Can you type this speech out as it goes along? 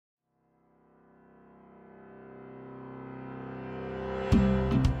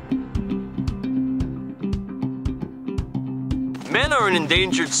Men are an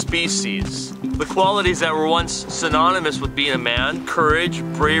endangered species. The qualities that were once synonymous with being a man, courage,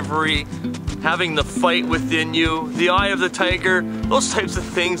 bravery, having the fight within you, the eye of the tiger, those types of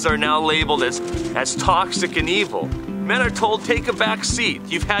things are now labeled as toxic and evil. Men are told, take a back seat,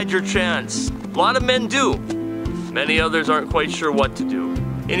 you've had your chance. A lot of men do. Many others aren't quite sure what to do.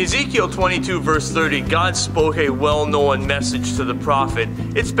 In Ezekiel 22 verse 30, God spoke a well-known message to the prophet.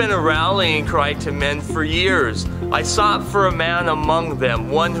 It's been a rallying cry to men for years. I sought for a man among them,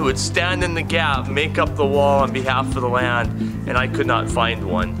 one who would stand in the gap, make up the wall on behalf of the land, and I could not find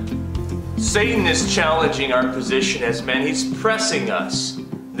one. Satan is challenging our position as men. He's pressing us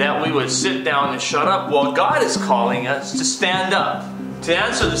that we would sit down and shut up, while God is calling us to stand up, to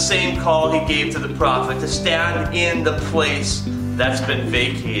answer the same call he gave to the prophet, to stand in the place that's been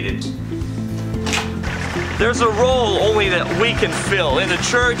vacated. There's a role only that we can fill in the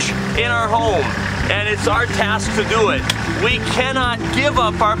church, in our home, and it's our task to do it. We cannot give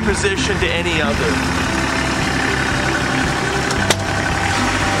up our position to any other.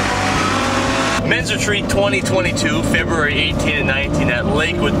 Men's Retreat 2022, February 18 and 19 at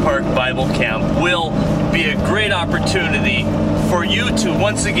Lakewood Park Bible Camp will be a great opportunity for you to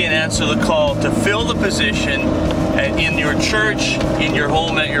once again answer the call to fill the position in your church, in your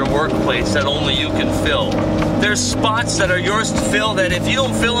home, at your workplace that only you can fill. There's spots that are yours to fill that if you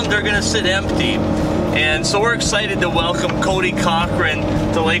don't fill them, they're going to sit empty. And so we're excited to welcome Cody Cochran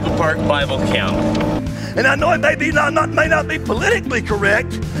to Lakewood Park Bible Camp. And I know it may not be politically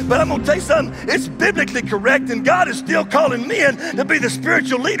correct, but I'm going to tell you something, it's biblically correct, and God is still calling men to be the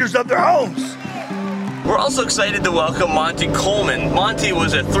spiritual leaders of their homes. We're also excited to welcome Monty Coleman. Monty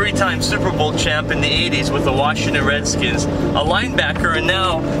was a 3-time Super Bowl champ in the 80s with the Washington Redskins, a linebacker and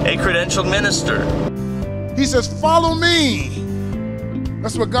now a credentialed minister. He says, follow me.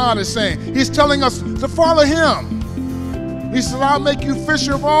 That's what God is saying. He's telling us to follow him. He says, I'll make you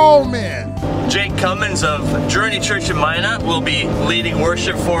fisher of all men. Jake Cummins of Journey Church in Minot will be leading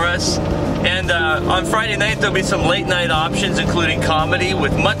worship for us. And on Friday night, there'll be some late night options, including comedy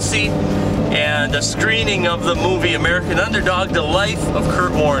with Mutzi and a screening of the movie American Underdog, The Life of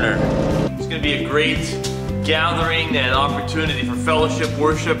Kurt Warner. It's going to be a great gathering and opportunity for fellowship,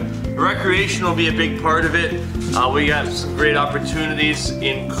 worship. Recreation will be a big part of it. We got some great opportunities,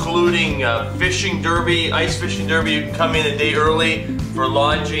 including fishing derby, ice fishing derby. You can come in a day early for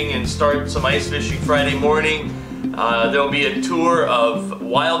lodging and start some ice fishing Friday morning. There will be a tour of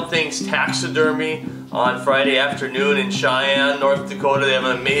Wild Things Taxidermy on Friday afternoon in Cheyenne, North Dakota. They have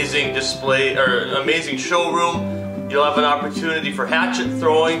an amazing display, or an amazing showroom. You'll have an opportunity for hatchet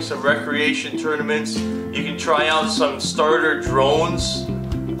throwing, some recreation tournaments. You can try out some starter drones,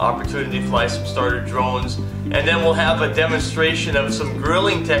 opportunity to fly some starter drones. And then we'll have a demonstration of some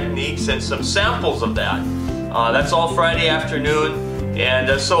grilling techniques and some samples of that. That's all Friday afternoon.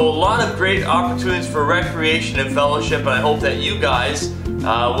 And so a lot of great opportunities for recreation and fellowship, and I hope that you guys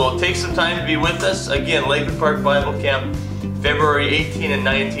will take some time to be with us. Again, Lakewood Park Bible Camp, February 18 and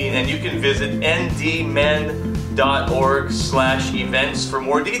 19, and you can visit ndmen.org/events for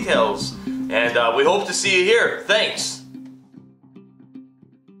more details. And we hope to see you here. Thanks.